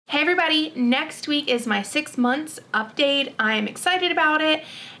Hey everybody, next week is my 6 months update. I am excited about it,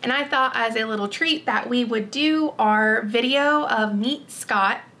 and I thought as a little treat that we would do our video of Meet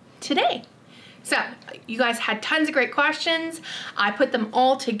Scott today. So you guys had tons of great questions. I put them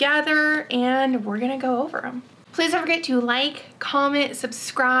all together and we're gonna go over them. Please don't forget to like, comment,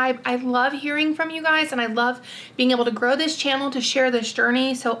 subscribe. I love hearing from you guys, and I love being able to grow this channel to share this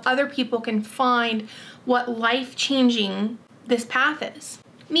journey so other people can find what life-changing this path is.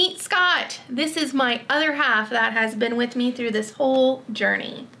 Meet Scott. This is my other half that has been with me through this whole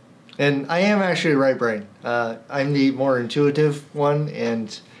journey. And I am actually right brain. I'm the more intuitive one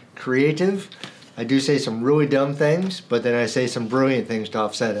and creative. I do say some really dumb things, but then I say some brilliant things to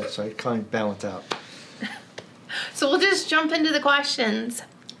offset it, so I kind of balance out. So we'll just jump into the questions.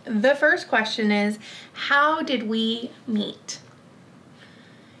 The first question is, how did we meet?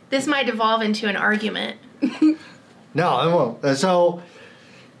 This might evolve into an argument. No, it won't. So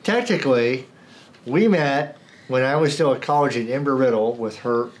technically, we met when I was still at college at Embry-Riddle with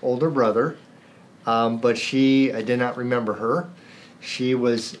her older brother, but I did not remember her. She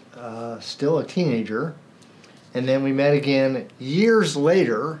was still a teenager, and then we met again years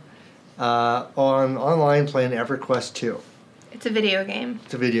later online playing EverQuest 2. It's a video game.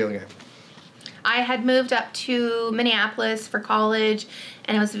 It's a video game. I had moved up to Minneapolis for college,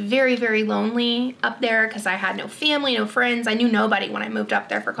 and it was very, very lonely up there because I had no family, no friends. I knew nobody when I moved up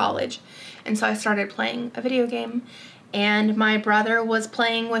there for college. And so I started playing a video game, and my brother was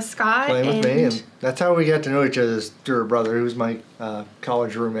playing with Scott. Playing with me, and that's how we got to know each other, through her brother, who was my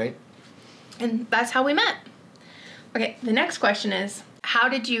college roommate. And that's how we met. Okay, the next question is, how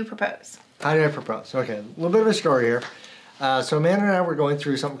did you propose? How did I propose? Okay, a little bit of a story here. So Amanda and I were going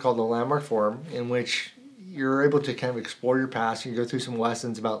through something called the Landmark Forum, in which you're able to kind of explore your past. You go through some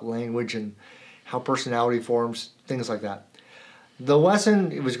lessons about language and how personality forms, things like that. The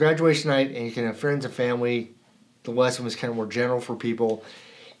lesson, it was graduation night, and you can have friends and family. The lesson was kind of more general for people.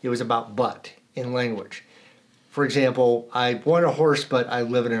 It was about but in language. For example, I want a horse, but I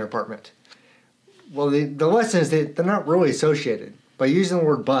live in an apartment. Well, the lesson is that they're not really associated. By using the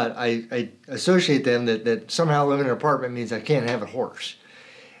word but, I associate them that somehow living in an apartment means I can't have a horse.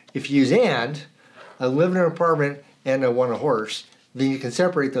 If you use and, I live in an apartment and I want a horse, then you can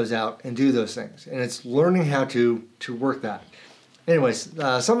separate those out and do those things. And it's learning how to work that. Anyways,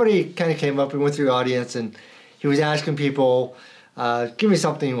 somebody kind of came up and went through the audience, and he was asking people, give me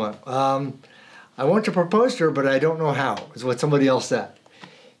something you want. I want to propose to her, but I don't know how, is what somebody else said.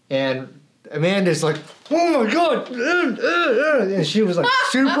 And Amanda's like, oh my God, and she was like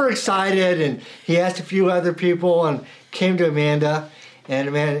super excited, and he asked a few other people and came to Amanda, and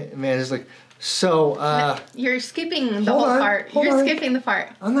Amanda's like, so, you're skipping the whole part. You're skipping the part.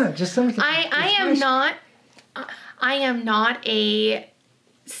 I'm not, just something. I am not a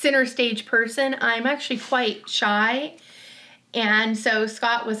center stage person. I'm actually quite shy. And so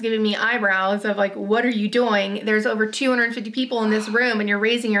Scott was giving me eyebrows of like, what are you doing? There's over 250 people in this room and you're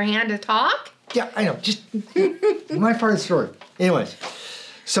raising your hand to talk? Yeah, I know. Just my part of the story. Anyways,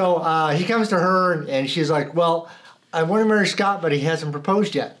 so he comes to her and she's like, well, I want to marry Scott, but he hasn't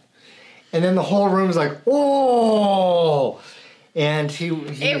proposed yet. And then the whole room is like, oh! And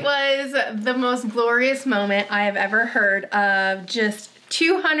it was the most glorious moment I have ever heard of, just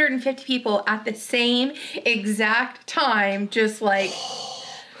 250 people at the same exact time, just like...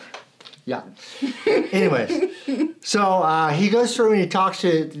 Yeah. Anyways, so he goes through and he talks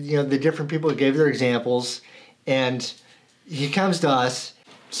to the different people who gave their examples, and he comes to us.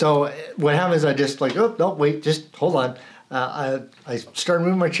 So what happens, I just like, oh, no, wait, just hold on. I started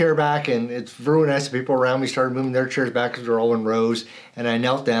moving my chair back, and it's really nice. The people around me started moving their chairs back because they're all in rows, and I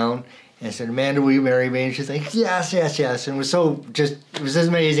knelt down and I said, Amanda, will you marry me? And she's like, yes, yes, yes. And it was just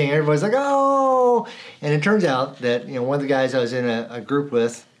amazing. Everybody's like, oh. And it turns out that, one of the guys I was in a group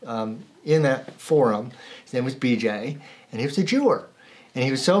with in that forum, his name was BJ, and he was a jeweler. And he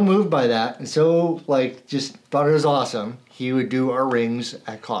was so moved by that and so, just thought it was awesome, he would do our rings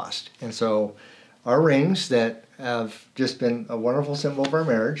at cost. And so our rings that have just been a wonderful symbol of our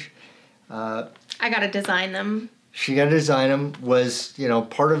marriage. I got to design them. She got to design them, was,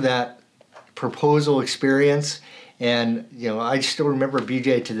 part of that proposal experience, and I still remember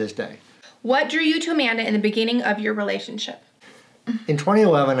BJ to this day. What drew you to Amanda in the beginning of your relationship? In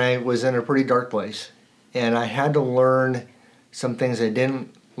 2011, I was in a pretty dark place, and I had to learn some things I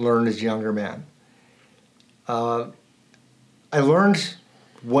didn't learn as a younger man. I learned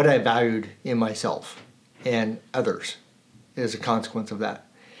what I valued in myself and others as a consequence of that.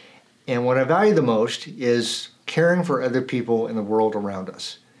 And what I value the most is caring for other people in the world around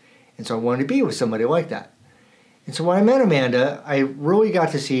us. And so I wanted to be with somebody like that. And so when I met Amanda, I really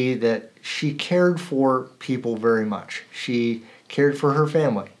got to see that she cared for people very much. She cared for her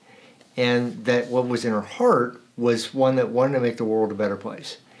family. And that what was in her heart was one that wanted to make the world a better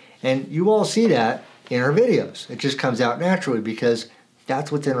place. And you all see that in her videos. It just comes out naturally because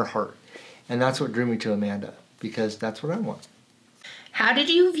that's what's in her heart. And that's what drew me to Amanda, because that's what I want. How did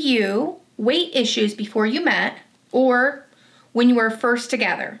you view weight issues before you met or when you were first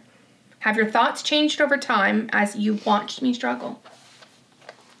together? Have your thoughts changed over time as you watched me struggle?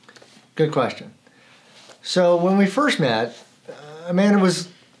 Good question. So when we first met, Amanda was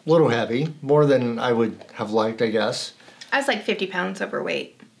a little heavy, more than I would have liked, I guess. I was like 50 pounds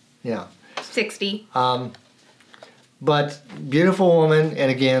overweight. Yeah. 60. But beautiful woman, and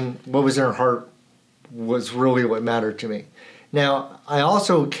again, what was in her heart was really what mattered to me. Now, I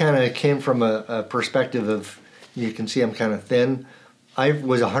also kind of came from a perspective of, you can see I'm kind of thin. I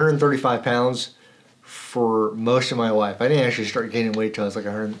was 135 pounds for most of my life. I didn't actually start gaining weight till I was like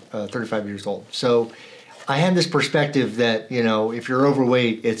 135 years old. So I had this perspective that, you know, if you're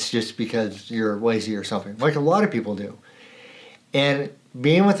overweight, it's just because you're lazy or something, like a lot of people do. And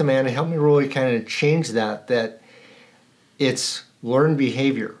being with Amanda helped me really kind of change that it's learned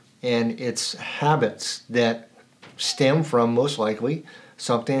behavior and it's habits that stem from, most likely,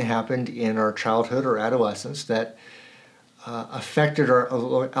 something happened in our childhood or adolescence that affected our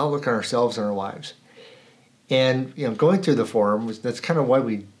outlook on ourselves and our lives. And, you know, going through the forum, that's kind of why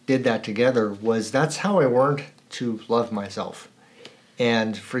we did that together, was that's how I learned to love myself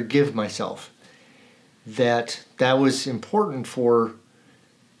and forgive myself. That was important for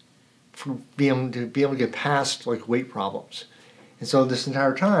being able to get past like weight problems. And so this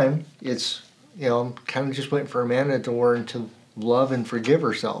entire time, it's, you know, I'm kind of just waiting for Amanda to learn to love and forgive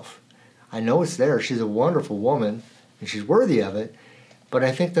herself. I know it's there. She's a wonderful woman and she's worthy of it, but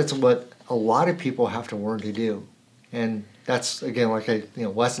I think that's what a lot of people have to learn to do. And that's, again, like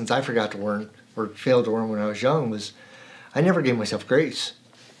lessons I forgot to learn or failed to learn when I was young was I never gave myself grace.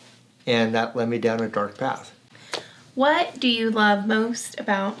 And that led me down a dark path. What do you love most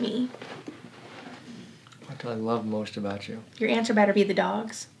about me? What do I love most about you? Your answer better be the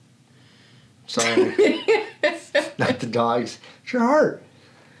dogs. Sorry. Not the dogs. It's your heart.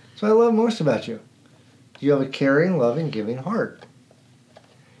 That's what I love most about you. You have a caring, loving, giving heart.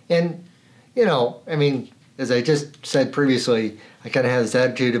 And, you know, I mean, as I just said previously, I kind of have this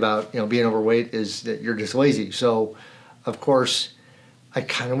attitude about, you know, being overweight is that you're just lazy. So, of course, I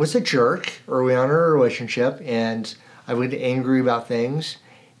kind of was a jerk early on in our relationship, and I would get angry about things.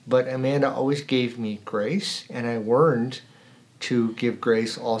 But Amanda always gave me grace, and I learned to give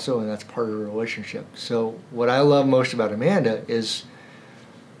grace also, and that's part of the relationship. So what I love most about Amanda is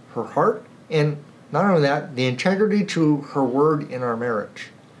her heart, and not only that, the integrity to her word in our marriage.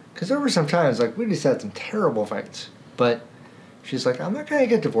 Because there were some times, like, we just had some terrible fights, but she's like, I'm not going to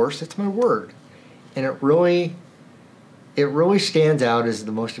get divorced, it's my word. And it really stands out as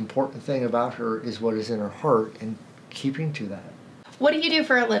the most important thing about her is what is in her heart and keeping to that. What do you do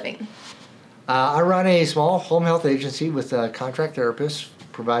for a living? I run a small home health agency with contract therapists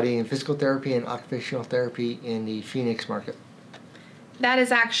providing physical therapy and occupational therapy in the Phoenix market. That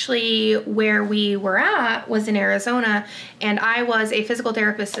is actually where we were at, was in Arizona, and I was a physical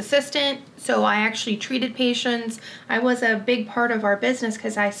therapist assistant, so I actually treated patients. I was a big part of our business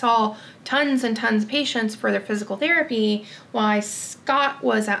because I saw tons and tons of patients for their physical therapy while Scott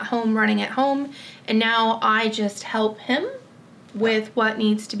was at home running at home, and now I just help him with what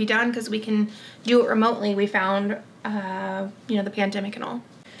needs to be done because we can do it remotely. We found, the pandemic and all.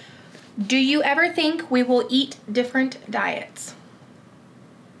 Do you ever think we will eat different diets?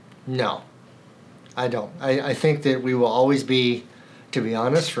 No, I don't. I think that we will always be, to be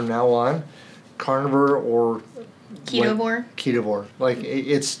honest, from now on, carnivore or Ketovore. Ketovore. Like,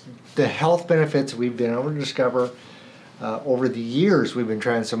 it's the health benefits we've been able to discover over the years we've been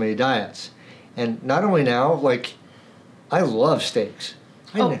trying so many diets. And not only now, like, I love steaks.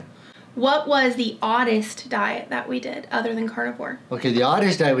 What was the oddest diet that we did other than carnivore? Okay, the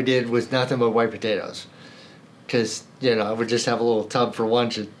oddest diet we did was nothing but white potatoes. Because, I would just have a little tub for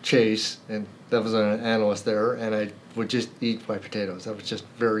lunch at Chase, and that was an analyst there, and I would just eat white potatoes. That was just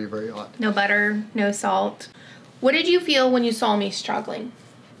very, very odd. No butter, no salt. What did you feel when you saw me struggling?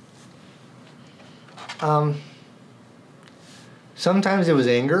 Sometimes it was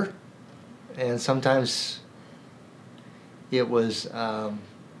anger, and sometimes it was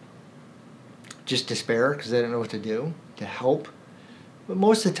just despair because I didn't know what to do to help. But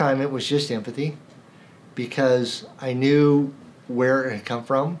most of the time it was just empathy because I knew where it had come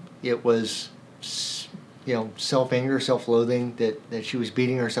from. It was, self-anger, self-loathing, that she was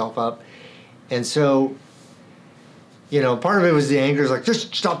beating herself up. And so part of it was the anger. Is like,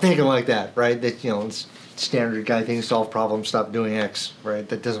 just stop thinking like that, right? That, it's standard guy thing, solve problems, stop doing X, right?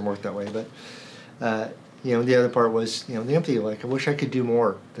 That doesn't work that way. But, the other part was, the empathy. Like, I wish I could do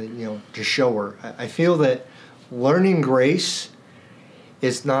more, to show her. I feel that learning grace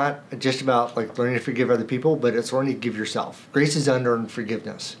is not just about, like, learning to forgive other people, but it's learning to give yourself. Grace is unearned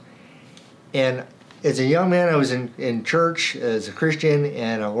forgiveness. And as a young man, I was in church as a Christian,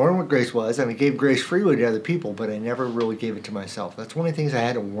 and I learned what grace was, and I gave grace freely to other people, but I never really gave it to myself. That's one of the things I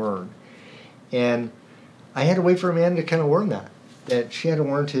had to learn. And I had to wait for Amanda to kind of learn that she had to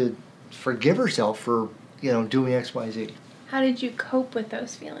learn to forgive herself for, doing X, Y, Z. How did you cope with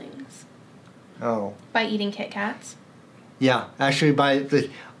those feelings? Oh. By eating Kit Kats? Yeah, actually,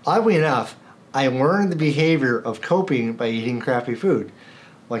 oddly enough, I learned the behavior of coping by eating crappy food,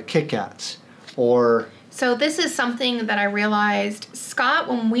 like Kit Kats. So this is something that I realized, Scott,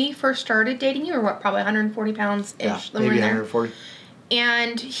 when we first started dating, you were probably 140 pounds-ish. Yeah, maybe 140.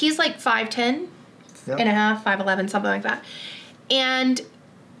 And he's like 5'10", and a half, 5'11", something like that. And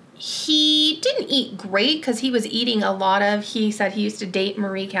he didn't eat great because he was eating a lot of, he said he used to date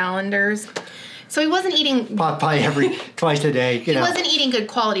Marie Callender's. So he wasn't eating... Pie twice a day, He wasn't eating good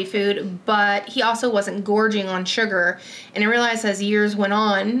quality food, but he also wasn't gorging on sugar. And I realized as years went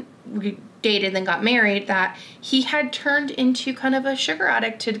on, we dated and got married, that he had turned into kind of a sugar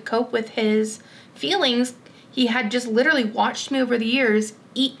addict to cope with his feelings. He had just literally watched me over the years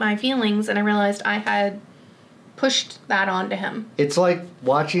eat my feelings, and I realized I had pushed that onto him. It's like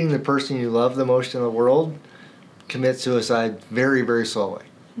watching the person you love the most in the world commit suicide very, very slowly.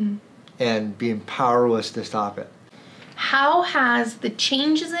 And being powerless to stop it. How has the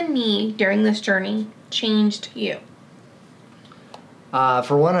changes in me during this journey changed you?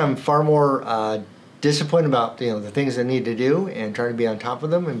 For one, I'm far more disciplined about the things I need to do and trying to be on top of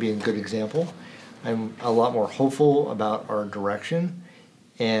them and be a good example. I'm a lot more hopeful about our direction.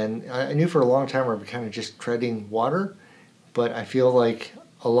 And I knew for a long time we were kind of just treading water, but I feel like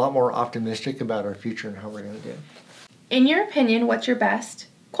a lot more optimistic about our future and how we're going to do. In your opinion, what's your best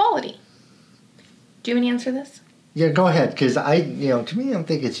quality? Do you want to answer this? Yeah, go ahead, because to me, I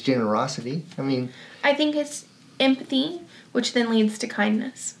think it's generosity. I think it's empathy, which then leads to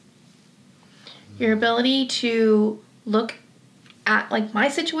kindness. Your ability to look at, like, my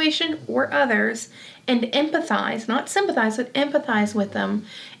situation or others and empathize, not sympathize, but empathize with them,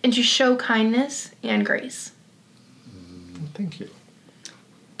 and to show kindness and grace. Thank you.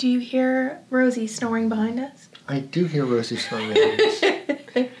 Do you hear Rosie snoring behind us? I do hear Rosie snoring behind us.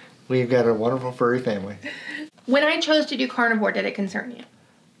 We've got a wonderful furry family. When I chose to do carnivore, did it concern you?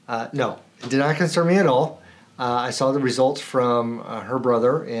 No, it did not concern me at all. I saw the results from her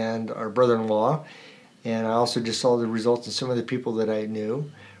brother and our brother-in-law, and I also just saw the results of some of the people that I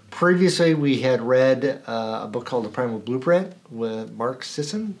knew. Previously, we had read a book called The Primal Blueprint with Mark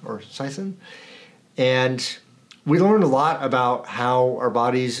Sisson, and we learned a lot about how our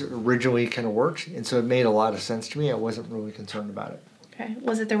bodies originally kind of worked, and so it made a lot of sense to me. I wasn't really concerned about it. Okay.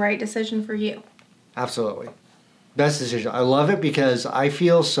 Was it the right decision for you? Absolutely. Best decision. I love it because I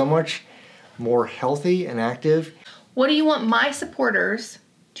feel so much more healthy and active. What do you want my supporters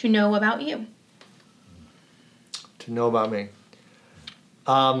to know about you? To know about me?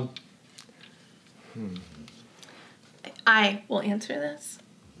 I will answer this.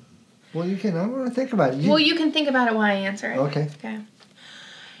 Well, you can. I want to think about it. You can think about it while I answer it. Okay.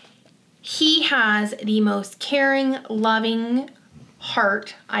 He has the most caring, loving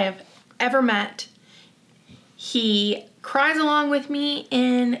heart I have ever met. He cries along with me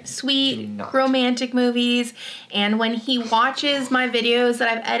in sweet romantic movies, and when he watches my videos that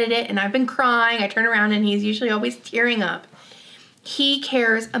I've edited and I've been crying, I turn around and he's usually always tearing up. He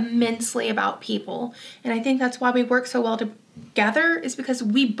cares immensely about people, and I think that's why we work so well together, is because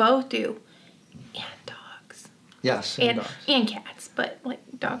we both do. And dogs. Yes, and dogs. And cats, but like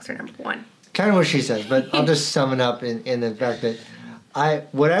dogs are number one. Kind of what she says, but I'll just sum it up in the fact that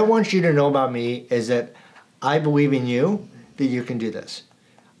what I want you to know about me is that I believe in you, that you can do this.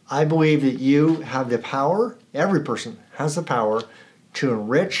 I believe that you have the power, every person has the power to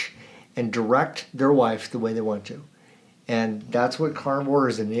enrich and direct their life the way they want to. And that's what Carnivore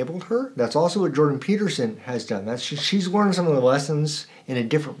has enabled her. That's also what Jordan Peterson has done. She's learned some of the lessons in a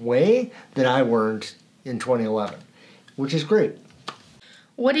different way than I learned in 2011, which is great.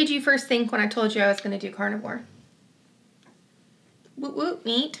 What did you first think when I told you I was going to do carnivore? Woot woot,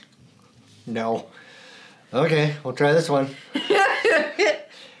 meat. No. Okay, we'll try this one.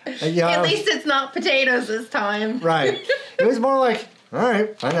 At least it's not potatoes this time. Right. It was more like, all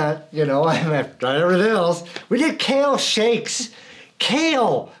right, why not? I've tried everything else. We did kale shakes.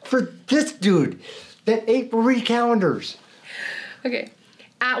 Kale for this dude. that ate Marie calendars. Okay.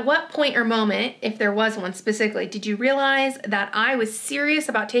 At what point or moment, if there was one specifically, did you realize that I was serious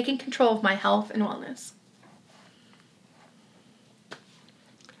about taking control of my health and wellness?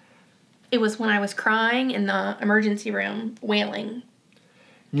 It was when I was crying in the emergency room, wailing.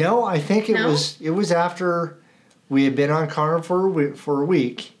 No, I think it No? was after we had been on Carnivore for a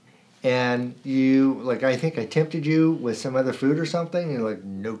week, and you, like, I think I tempted you with some other food or something, and you're like,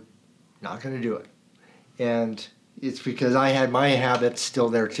 nope, not going to do it. And it's because I had my habits still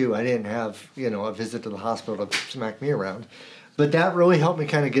there too. I didn't have, a visit to the hospital to smack me around. But that really helped me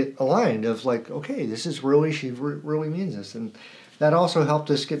kind of get aligned of like, okay, this is really, she really means this. And that also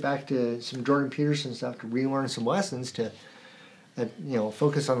helped us get back to some Jordan Peterson stuff, to relearn some lessons, to,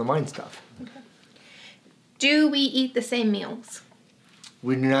 focus on the mind stuff. Okay. Do we eat the same meals?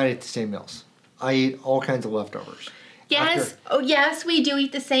 We do not eat the same meals. I eat all kinds of leftovers. Yes. Yes, we do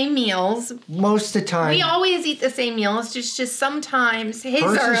eat the same meals. Most of the time. We always eat the same meals. Just sometimes his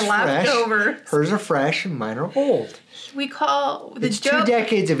hers are is leftovers. Fresh. Hers are fresh and mine are old. We call the it's joke. 2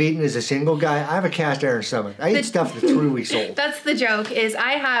 decades of eating as a single guy. I have a cast iron stomach. I eat stuff that's 3 weeks old. That's the joke. Is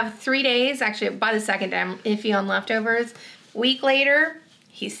I have 3 days. Actually, by the second day, I'm iffy on leftovers. Week later,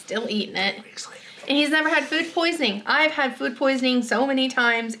 he's still eating it. Weeks later. And he's never had food poisoning. I've had food poisoning so many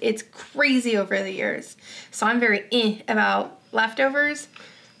times. It's crazy over the years. So I'm very about leftovers.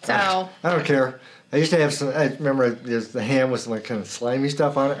 So I don't care. I used to have some. I remember the ham with some like kind of slimy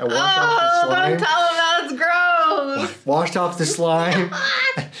stuff on it. I washed off the slime. Don't tell him that's gross. Washed off the slime.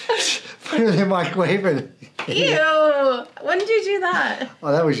 Put it in the microwave and. Ew. When did you do that?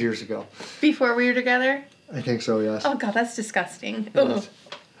 Oh, that was years ago. Before we were together? I think so. Yes. Oh God, that's disgusting. Yes.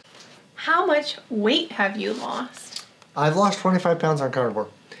 How much weight have you lost? I've lost 25 pounds on Carnivore.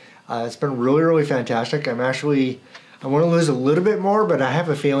 It's been really, really fantastic. I want to lose a little bit more, but I have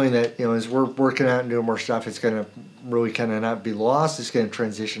a feeling that, as we're working out and doing more stuff, it's going to really kind of not be lost. It's going to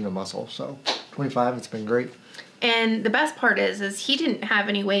transition to muscle. So 25, it's been great. And the best part is he didn't have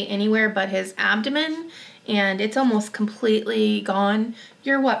any weight anywhere but his abdomen, and it's almost completely gone.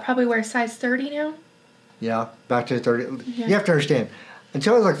 You're probably wear size 30 now? Yeah, back to 30. Yeah. You have to understand,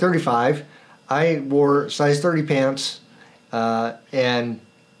 until I was like 35, I wore size 30 pants and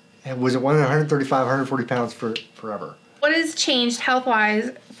was at 135, 140 pounds for forever. What has changed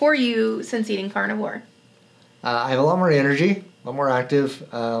health-wise for you since eating carnivore? I have a lot more energy, a lot more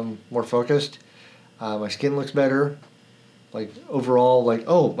active, more focused. My skin looks better. Like overall,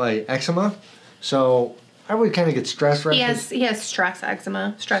 my eczema. So I would kind of get stress. He has stress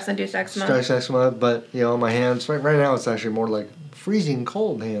eczema, stress-induced eczema. Stress eczema, but my hands right now it's actually more like freezing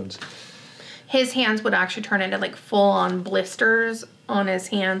cold hands. His hands would actually turn into like full-on blisters on his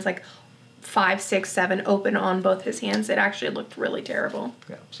hands, like 5, 6, 7 open on both his hands. It actually looked really terrible.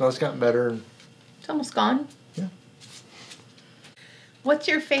 Yeah, so it's gotten better. It's almost gone. Yeah. What's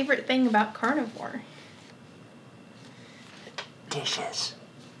your favorite thing about carnivore? Dishes.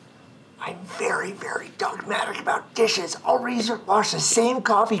 I'm very, very dogmatic about dishes. I'll wash the same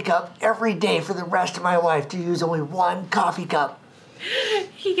coffee cup every day for the rest of my life to use only one coffee cup.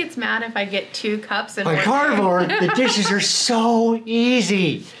 He gets mad if I get 2 cups and On Carnivore, the dishes are so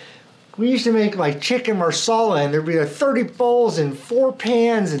easy. We used to make like chicken marsala, and there'd be 30 bowls and 4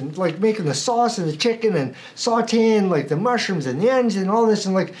 pans, and like making the sauce and the chicken and sauteing like the mushrooms and the onions and all this,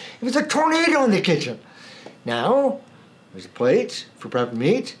 and like it was a tornado in the kitchen. Now, there's a plate for prepping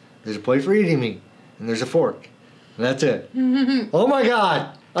meat, there's a plate for eating meat, and there's a fork, and that's it. Oh my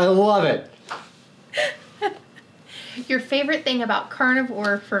God, I love it. Your favorite thing about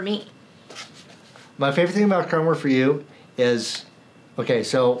carnivore for me? My favorite thing about Carnivore for you is, okay,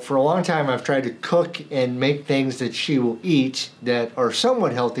 so for a long time I've tried to cook and make things that she will eat that are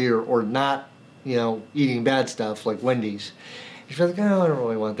somewhat healthy or not, eating bad stuff like Wendy's. She's like, oh, I don't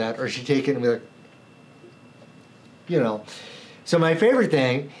really want that. Or she'd take it and be like, So my favorite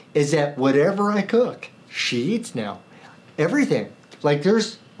thing is that whatever I cook, she eats now. Everything. Like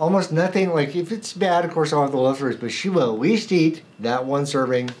there's almost nothing, like if it's bad, of course I'll have the leftovers, but she will at least eat that one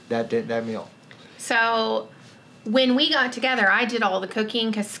serving, that meal. So when we got together, I did all the cooking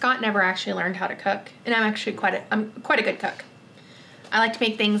because Scott never actually learned how to cook, and I'm actually quite a good cook. I like to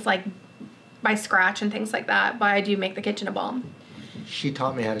make things like by scratch and things like that, but I do make the kitchen a bomb. She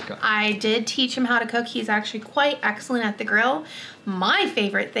taught me how to cook. I did teach him how to cook. He's actually quite excellent at the grill. My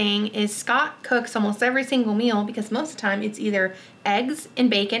favorite thing is Scott cooks almost every single meal because most of the time it's either eggs and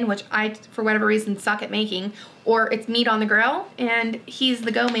bacon, which I, for whatever reason, suck at making, or it's meat on the grill, and he's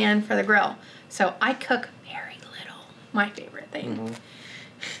the go-man for the grill. So I cook very little. My favorite thing. Mm-hmm.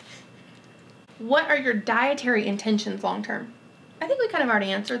 What are your dietary intentions long-term? I think we kind of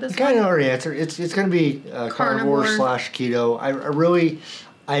already answered this one. Kind of already answered. It's going to be carnivore / keto.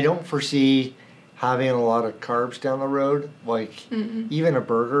 I don't foresee having a lot of carbs down the road. Like even a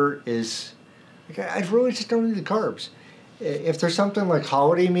burger is. Like, I really just don't need the carbs. If there's something like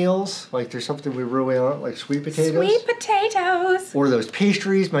holiday meals, like there's something we really want, like sweet potatoes. Sweet potatoes. Or those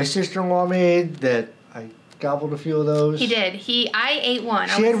pastries my sister-in-law made that I gobbled a few of those. He did. I ate one.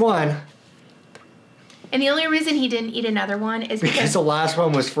 She had one. And the only reason he didn't eat another one is because the last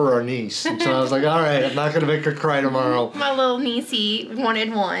one was for our niece. And so I was like, all right, I'm not going to make her cry tomorrow. My little niecey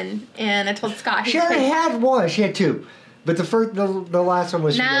wanted one, and I told Scott. She already had one. She had two. But the last one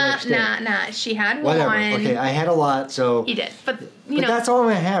was for the next day. Nah. She had Whatever. one. Okay, I had a lot, so... He did. But that's all I'm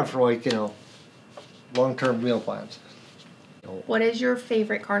going to have for, like, long-term meal plans. What is your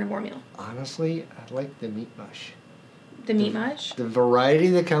favorite carnivore meal? Honestly, I like the meat mush. The meat mush? The variety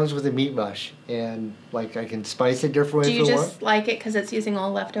that comes with the meat mush. And, like, I can spice it different ways if I want. Do you just like it because it's using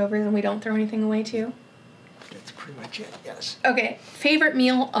all leftovers and we don't throw anything away, too? That's pretty much it, yes. Okay. Favorite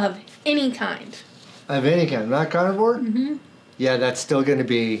meal of any kind? Of any kind. Not carnivore? Mm-hmm. Yeah, that's still going to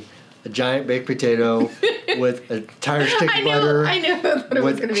be a giant baked potato with a entire stick of butter. I knew that's what it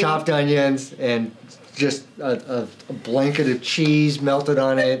was going to be. With chopped onions and just a blanket of cheese melted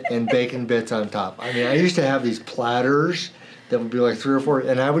on it and bacon bits on top. I mean, I used to have these platters that would be like 3 or 4,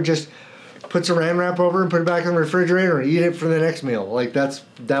 and I would just put saran wrap over and put it back in the refrigerator and eat it for the next meal. Like,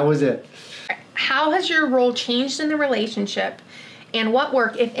 that was it. How has your role changed in the relationship, and what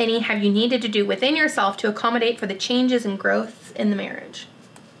work, if any, have you needed to do within yourself to accommodate for the changes and growth in the marriage?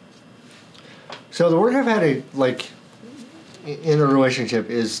 So the work I've had to, like, in the relationship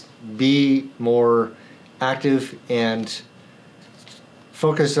is be more active and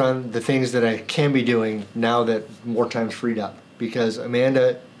focus on the things that I can be doing now that more time's freed up. Because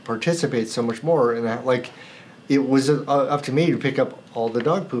Amanda participates so much more in that. Like, it was up to me to pick up all the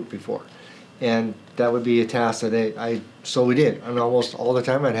dog poop before. And that would be a task that I slowly did. And almost all the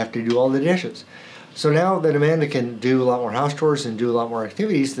time I'd have to do all the dishes. So now that Amanda can do a lot more house chores and do a lot more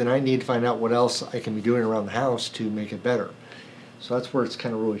activities, then I need to find out what else I can be doing around the house to make it better. So that's where it's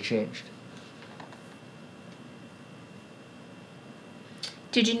kind of really changed.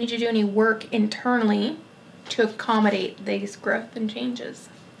 Did you need to do any work internally to accommodate these growth and changes?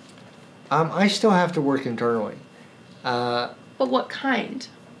 I still have to work internally. But what kind?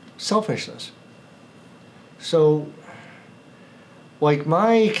 Selfishness. So, like,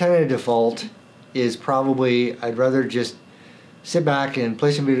 my kind of default is probably I'd rather just sit back and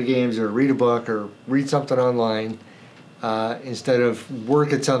play some video games or read a book or read something online instead of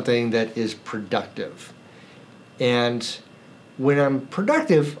work at something that is productive. And when I'm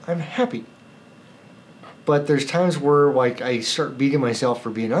productive, I'm happy. But there's times where, like, I start beating myself for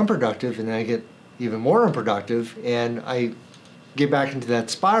being unproductive, and then I get even more unproductive, and I get back into that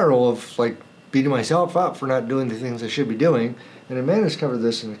spiral of, like, beating myself up for not doing the things I should be doing. And Amanda's covered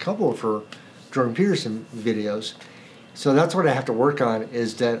this in a couple of her Jordan Peterson videos. So that's what I have to work on,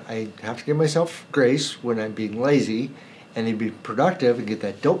 is that I have to give myself grace when I'm being lazy, and then be productive and get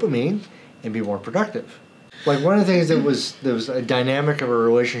that dopamine and be more productive. Like, one of the things that was a dynamic of a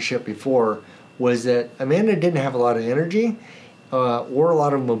relationship before was that Amanda didn't have a lot of energy or a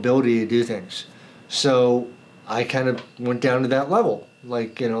lot of mobility to do things. So I kind of went down to that level.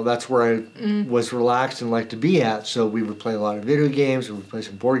 Like, that's where I was relaxed and liked to be at. So we would play a lot of video games, or we'd play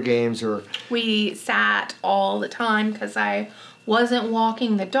some board games, or... We sat all the time because I wasn't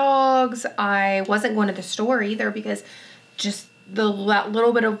walking the dogs. I wasn't going to the store either because just that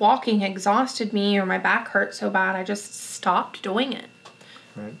little bit of walking exhausted me, or my back hurt so bad I just stopped doing it.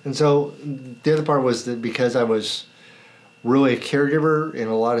 Right. And so the other part was that because I was really a caregiver in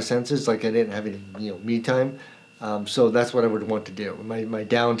a lot of senses, like I didn't have any me time, so that's what I would want to do. My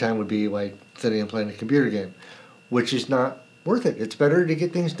downtime would be like sitting and playing a computer game, which is not worth it. It's better to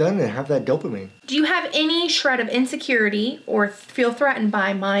get things done and have that dopamine. Do you have any shred of insecurity or feel threatened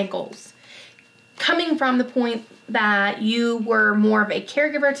by my goals? Coming from the point that you were more of a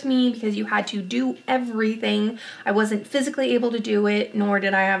caregiver to me because you had to do everything. I wasn't physically able to do it, nor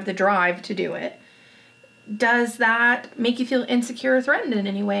did I have the drive to do it. Does that make you feel insecure or threatened in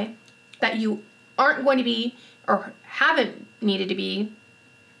any way? That you aren't going to be, or haven't needed to be,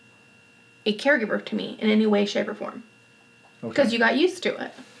 a caregiver to me in any way, shape, or form? Because you got used to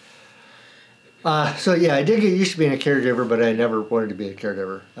it. So yeah, I did get used to being a caregiver, but I never wanted to be a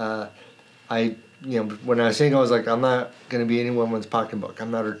caregiver. When I was single, I was like, I'm not going to be any woman's pocketbook. I'm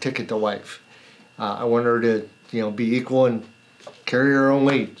not her ticket to life. I want her to, be equal and carry her own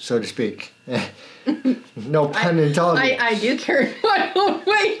weight, so to speak. No pun intended. I do carry my own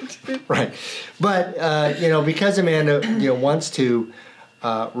weight. Right. But, you know, because Amanda, you know, wants to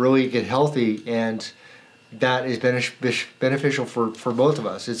really get healthy, and that is beneficial for both of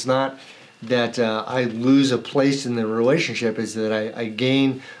us. It's not that I lose a place in the relationship, is that I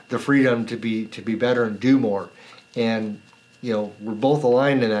gain the freedom to be better and do more. And, you know, we're both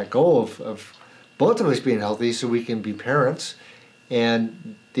aligned in that goal of both of us being healthy so we can be parents.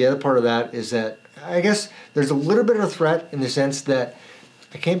 And the other part of that is that I guess there's a little bit of a threat in the sense that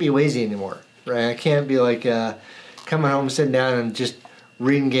I can't be lazy anymore, right? I can't be like coming home, sitting down and just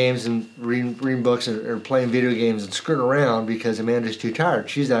reading games and reading books or playing video games and screwing around because Amanda's too tired.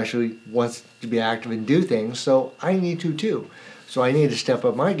 She's actually wants to be active and do things, so I need to too. So I need to step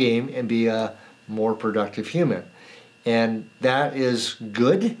up my game and be a more productive human. And that is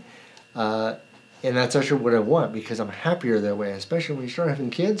good. And that's actually what I want because I'm happier that way, especially when you start having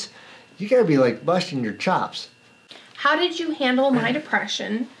kids. You gotta be like busting your chops. How did you handle my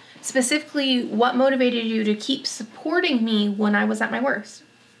depression? Specifically, what motivated you to keep supporting me when I was at my worst?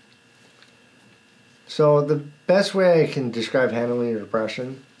 So the best way I can describe handling your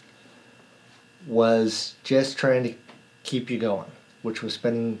depression was just trying to keep you going, which was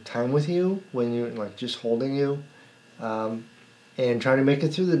spending time with you when you like just holding you, and trying to make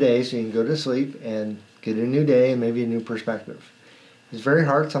it through the day so you can go to sleep and get a new day and maybe a new perspective. It's very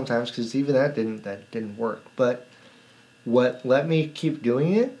hard sometimes because even that didn't work. But what let me keep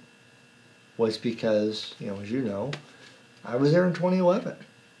doing it was because, you know, as you know, I was there in 2011.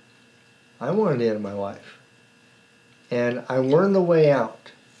 I wanted the end of my life. And I learned the way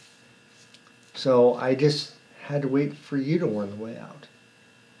out. So I just had to wait for you to learn the way out.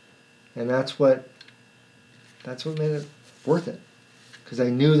 And that's what made it worth it. Because I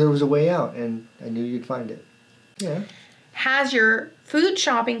knew there was a way out and I knew you'd find it. Yeah. Has your food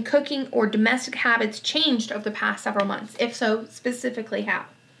shopping, cooking, or domestic habits changed over the past several months? If so, specifically how?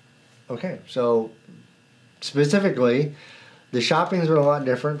 Okay, so specifically, the shopping's been a lot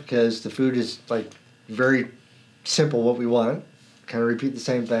different because the food is like very simple what we want. Kind of repeat the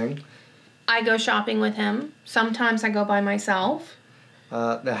same thing. I go shopping with him. Sometimes I go by myself.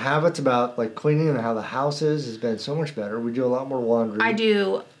 The habits about like cleaning and how the house is has been so much better. We do a lot more laundry. I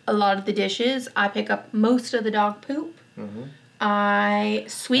do a lot of the dishes. I pick up most of the dog poop. Mm-hmm. I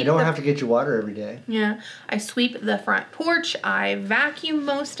sweep. I don't have to get you water every day. Yeah, I sweep the front porch. I vacuum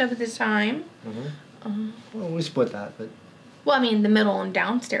most of the time. Mm-hmm. Well, we split that, but. Well, I mean, the middle and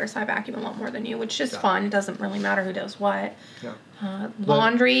downstairs I vacuum a lot more than you, which is fun. It doesn't really matter who does what. Yeah.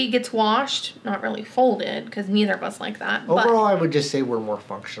 Laundry gets washed, not really folded, because neither of us like that. Overall, I would just say we're more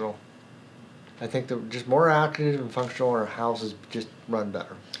functional. I think that just more active and functional, our houses just run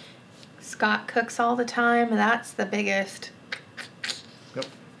better. Scott cooks all the time. That's the biggest. Yep.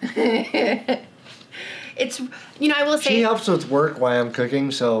 It's, you know, I will say. She helps with work while I'm cooking,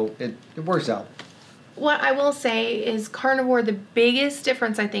 so it works out. What I will say is Carnivore, the biggest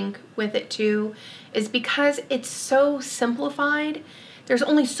difference I think with it too is because it's so simplified. There's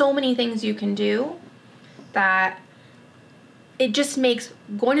only so many things you can do that it just makes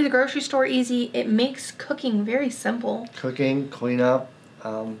going to the grocery store easy. It makes cooking very simple. Cooking, cleanup,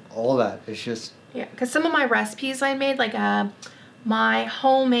 all of that. It's just... Yeah, because some of my recipes I made, like my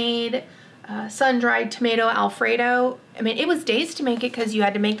homemade sun-dried tomato Alfredo. I mean, it was days to make it because you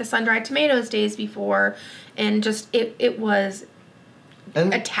had to make the sun-dried tomatoes days before, and just it was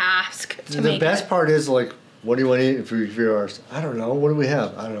a task to make. The best part is like, what do you want to eat for your 3 hours? I don't know. What do we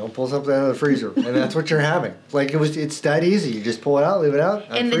have? I don't know. Pull something out of the freezer, and that's what you're having. Like it's that easy. You just pull it out, leave it out,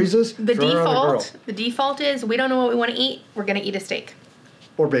 and freezes. The default is we don't know what we want to eat. We're gonna eat a steak.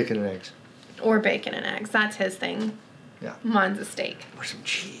 Or bacon and eggs. Or bacon and eggs. That's his thing. Yeah. Mine's a steak. Or some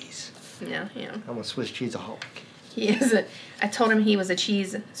cheese. Yeah. I'm a Swiss cheeseaholic. He is I told him he was a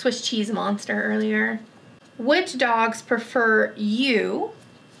Swiss cheese monster earlier. Which dogs prefer you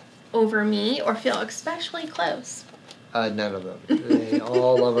over me or feel especially close? None of them. They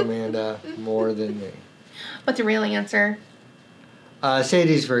all love Amanda more than me. What's the real answer?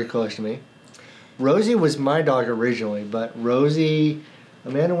 Sadie's very close to me. Rosie was my dog originally, but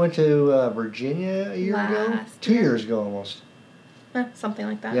Amanda went to Virginia a year ago? 2 years ago almost. Something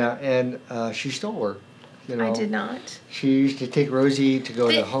like that. Yeah, and she stole her. You know, I did not. She used to take Rosie to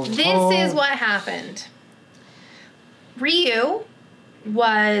go to home. This is what happened. Ryu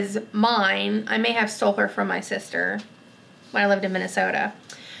was mine. I may have stole her from my sister when I lived in Minnesota.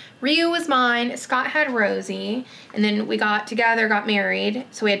 Ryu was mine. Scott had Rosie. And then we got together, got married.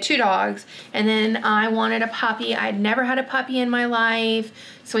 So we had 2 dogs. And then I wanted a puppy. I'd never had a puppy in my life.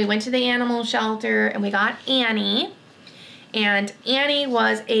 So we went to the animal shelter and we got Annie. And Annie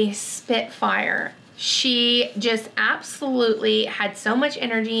was a spitfire. She just absolutely had so much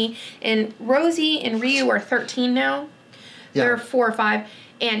energy. And Rosie and Ryu are 13 now. Yeah. They're 4 or 5.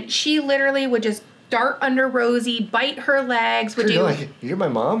 And she literally would just dart under Rosie, bite her legs. You're my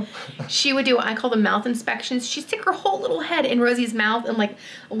mom? She would do what I call the mouth inspections. She'd stick her whole little head in Rosie's mouth and like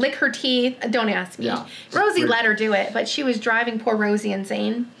lick her teeth. Don't ask me. Yeah, Rosie let her do it, but she was driving poor Rosie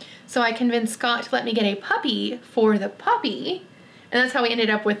insane. So I convinced Scott to let me get a puppy for the puppy. And that's how we ended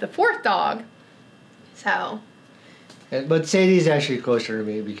up with the 4th dog. So. But Sadie's actually closer to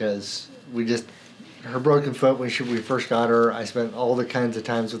me because her broken foot when we first got her, I spent all the kinds of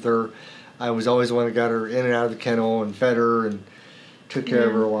times with her. I was always the one that got her in and out of the kennel and fed her and took care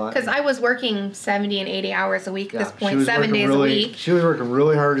of her a lot. Because I was working 70 and 80 hours a week at this point, 7 days a week. She was working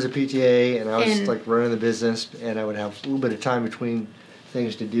really hard as a PTA, and I was like running the business, and I would have a little bit of time between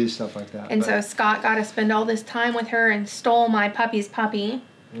things to do stuff like that. And so Scott got to spend all this time with her and stole my puppy's puppy.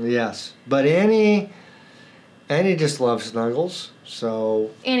 Yes. But Annie just loves snuggles,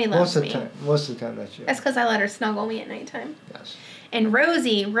 so Annie loves me. Most of the time that's you. That's because I let her snuggle me at nighttime. Yes. And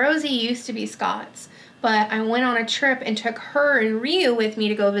Rosie used to be Scott's, but I went on a trip and took her and Ryu with me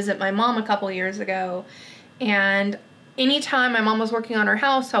to go visit my mom a couple years ago. And anytime my mom was working on her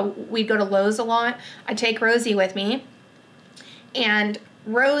house, so we'd go to Lowe's a lot, I'd take Rosie with me. And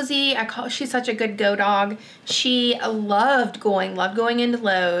Rosie, she's such a good go dog. She loved going into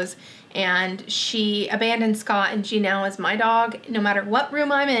Lowe's, and she abandoned Scott, and she now is my dog. No matter what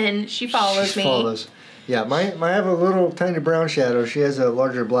room I'm in, she follows me. Yeah, I have a little tiny brown shadow. She has a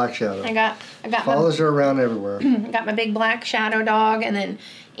larger black shadow. I got follows her around everywhere. I got my big black shadow dog, and then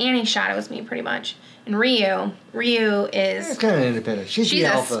Annie shadows me pretty much. And Ryu is kind of independent. She's the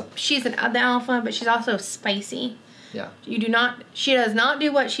alpha. She's the alpha, but she's also spicy. Yeah. She does not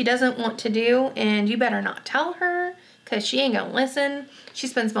do what she doesn't want to do, and you better not tell her, because she ain't gonna listen. She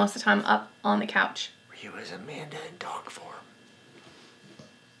spends most of the time up on the couch. Ryu is Amanda in dog form.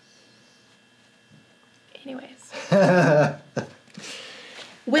 Anyways.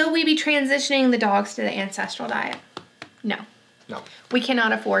 Will we be transitioning the dogs to the ancestral diet? No. No. We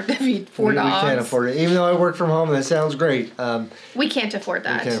cannot afford to feed 4 dogs. We can't afford it. Even though I work from home, and that sounds great. We can't afford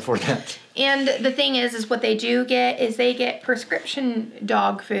that. We can't afford that. And the thing is what they do get is they get prescription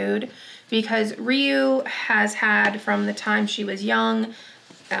dog food, because Ryu has had, from the time she was young,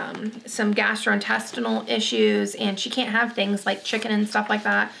 some gastrointestinal issues, and she can't have things like chicken and stuff like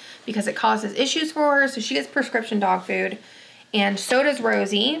that because it causes issues for her, so she gets prescription dog food. And so does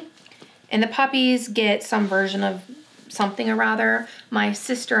Rosie. And the puppies get some version of something or rather. My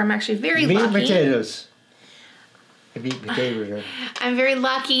sister, I'm actually very lucky. Meat and potatoes. Meat potatoes. I'm very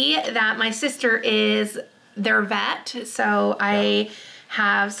lucky that my sister is their vet, so I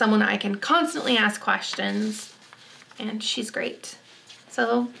have someone I can constantly ask questions, and she's great.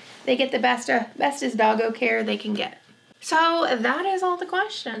 So they get the bestest doggo care they can get. So that is all the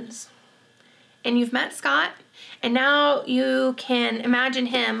questions. And you've met Scott, and now you can imagine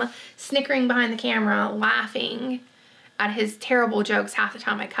him snickering behind the camera, laughing at his terrible jokes half the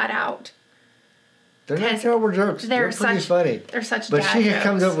time I cut out. They're not terrible jokes. They're pretty funny. They're such But dad she jokes.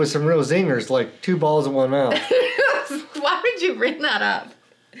 comes up with some real zingers, like 2 balls in one mouth. Why would you bring that up?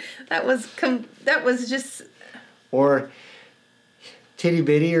 That was just... Or titty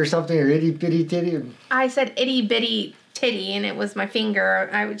bitty or something, or itty bitty titty. I said itty bitty titty, and it was my finger.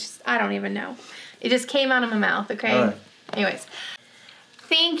 I don't even know. It just came out of my mouth, okay? All right. Anyways.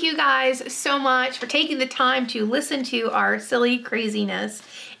 Thank you guys so much for taking the time to listen to our silly craziness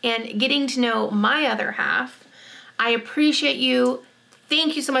and getting to know my other half. I appreciate you.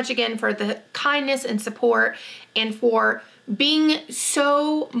 Thank you so much again for the kindness and support, and for being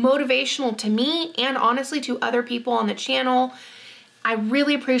so motivational to me and honestly to other people on the channel. I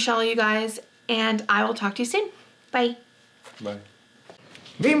really appreciate all you guys, and I will talk to you soon. Bye. Bye.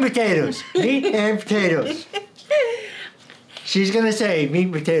 Meat and potatoes. Meat and potatoes. She's going to say meat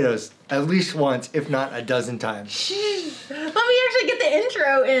and potatoes at least once, if not a dozen times. Let me actually get the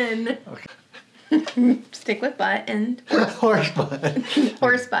intro in. Okay. Stick with butt and... Horse butt.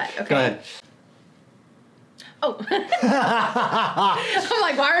 Horse butt, okay. Go ahead. Oh. I'm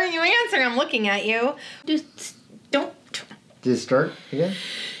like, why aren't you answering? I'm looking at you. Just don't. Did it start again?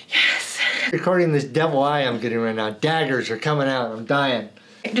 Yes. Recording this devil eye I'm getting right now. Daggers are coming out. I'm dying.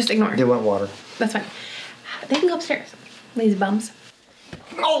 Just ignore. They want water. That's fine. They can go upstairs. Lazy bums.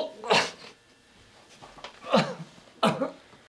 Oh.